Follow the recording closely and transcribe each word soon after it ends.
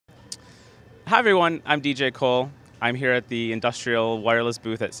Hi everyone, I'm DJ Cole. I'm here at the Industrial Wireless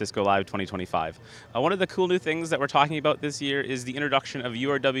booth at Cisco Live 2025. One of the cool new things that we're talking about this year is the introduction of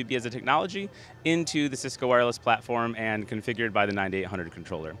URWB as a technology into the Cisco Wireless platform and configured by the 9800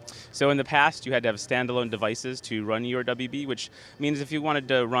 controller. So in the past, you had to have standalone devices to run URWB, which means if you wanted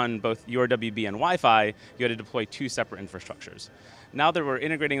to run both URWB and Wi-Fi, you had to deploy two separate infrastructures. Now that we're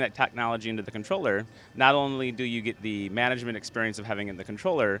integrating that technology into the controller, not only do you get the management experience of having it in the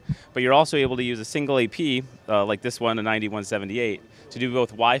controller, but you're also able to use a single AP, like this one, a 9178, to do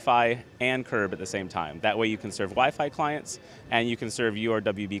both Wi-Fi and CURWB at the same time. That way you can serve Wi-Fi clients and you can serve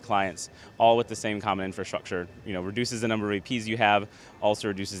URWB clients, all with the same common infrastructure. You know, reduces the number of APs you have, also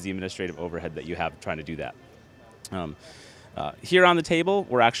reduces the administrative overhead that you have trying to do that. Here on the table,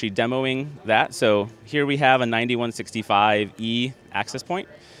 we're actually demoing that. So here we have a 9165E access point.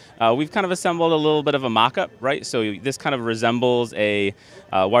 We've kind of assembled a little bit of a mock-up, right? So this kind of resembles a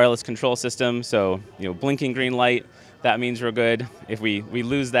wireless control system. So, you know, blinking green light, that means we're good. If we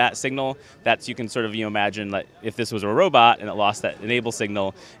lose that signal, that's, you can sort of, imagine that if this was a robot and it lost that enable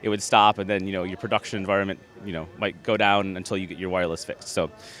signal, it would stop, and then, your production environment, might go down until you get your wireless fixed. So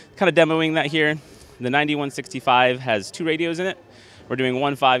kind of demoing that here. The 9165 has two radios in it. We're doing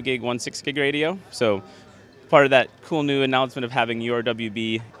one 5 gig, one 6 gig radio. So part of that cool new announcement of having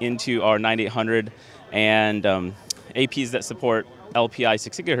URWB into our 9800 and APs that support LPI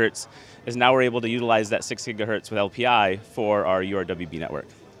 6 gigahertz is now we're able to utilize that 6 gigahertz with LPI for our URWB network.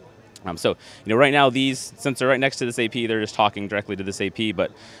 So, right now these, since they're right next to this AP, they're just talking directly to this AP,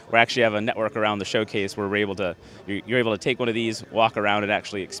 but we actually have a network around the showcase where we're able to, you're able to take one of these, walk around and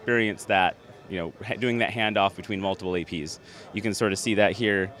actually experience that, doing that handoff between multiple APs. You can sort of see that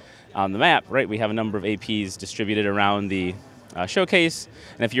here on the map, right? We have a number of APs distributed around the showcase,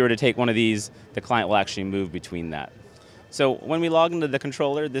 and if you were to take one of these, the client will actually move between that. So when we log into the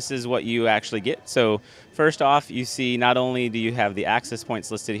controller, this is what you actually get. So first off, you see not only do you have the access points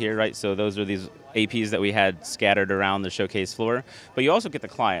listed here, right? So those are these APs that we had scattered around the showcase floor, but you also get the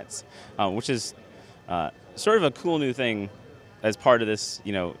clients, which is sort of a cool new thing as part of this,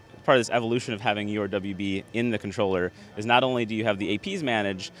 part of this evolution of having URWB in the controller is not only do you have the APs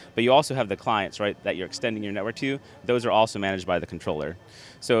managed, but you also have the clients, right, that you're extending your network to. Those are also managed by the controller.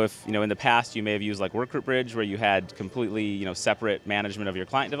 So if, in the past you may have used like Workgroup Bridge where you had completely, separate management of your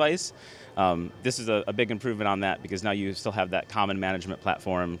client device, this is a big improvement on that because now you still have that common management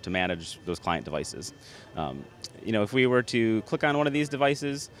platform to manage those client devices. If we were to click on one of these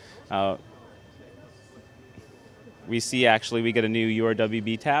devices, we see actually we get a new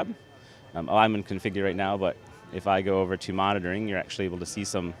URWB tab. I'm in configure right now, but if I go over to monitoring, you're actually able to see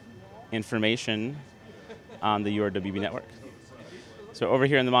some information on the URWB network. So over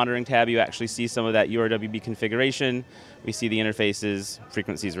here in the monitoring tab, you actually see some of that URWB configuration. We see the interfaces,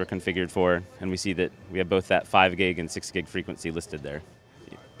 frequencies we're configured for, and we see that we have both that 5 gig and 6 gig frequency listed there.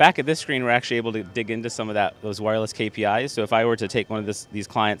 Back at this screen, we're actually able to dig into some of those wireless KPIs. So if I were to take one of these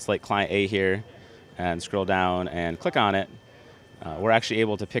clients like client A here, and scroll down and click on it, we're actually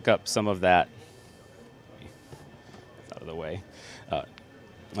able to pick up some of that. Out of the way.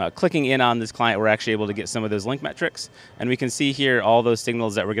 Clicking in on this client, we're actually able to get some of those link metrics, and we can see here all those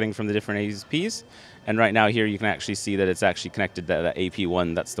signals that we're getting from the different APs. And right now here you can actually see that it's actually connected to that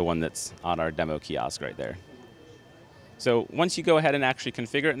AP1. That's the one that's on our demo kiosk right there. So once you go ahead and actually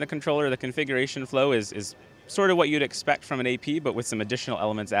configure it in the controller, the configuration flow is sort of what you'd expect from an AP, but with some additional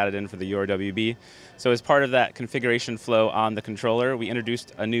elements added in for the URWB. So as part of that configuration flow on the controller, we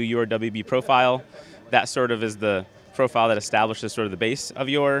introduced a new URWB profile. That sort of is the profile that establishes sort of the base of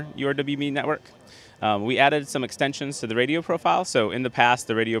your URWB network. We added some extensions to the radio profile. So in the past,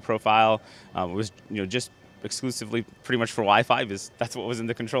 the radio profile was just exclusively pretty much for Wi-Fi, because that's what was in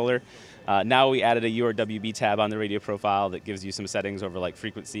the controller. Now we added a URWB tab on the radio profile that gives you some settings over like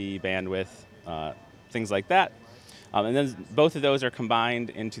frequency, bandwidth, things like that. And then both of those are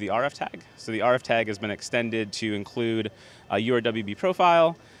combined into the RF tag. So the RF tag has been extended to include a URWB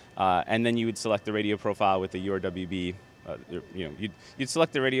profile, and then you would select the radio profile with the URWB. You'd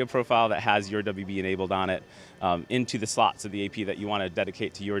select the radio profile that has URWB enabled on it into the slots of the AP that you want to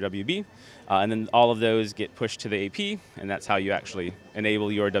dedicate to URWB. And then all of those get pushed to the AP, and that's how you actually enable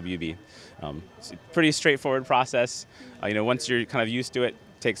URWB. It's a pretty straightforward process. Once you're kind of used to it,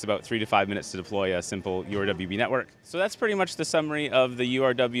 takes about 3 to 5 minutes to deploy a simple URWB network. So that's pretty much the summary of the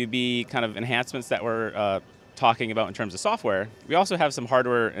URWB kind of enhancements that we're talking about in terms of software. We also have some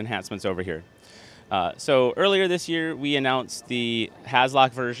hardware enhancements over here. So earlier this year, we announced the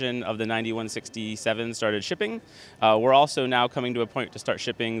Haslock version of the 9167 started shipping. We're also now coming to a point to start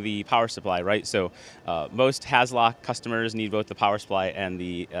shipping the power supply, right? So most Haslock customers need both the power supply and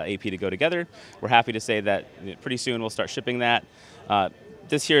the AP to go together. We're happy to say that pretty soon we'll start shipping that.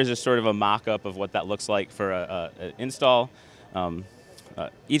 This here is just sort of a mock-up of what that looks like for an install.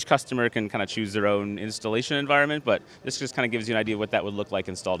 Each customer can kind of choose their own installation environment, but this just kind of gives you an idea of what that would look like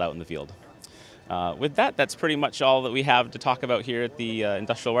installed out in the field. With that, that's pretty much all that we have to talk about here at the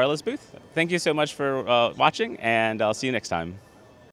Industrial Wireless booth. Thank you so much for watching, and I'll see you next time.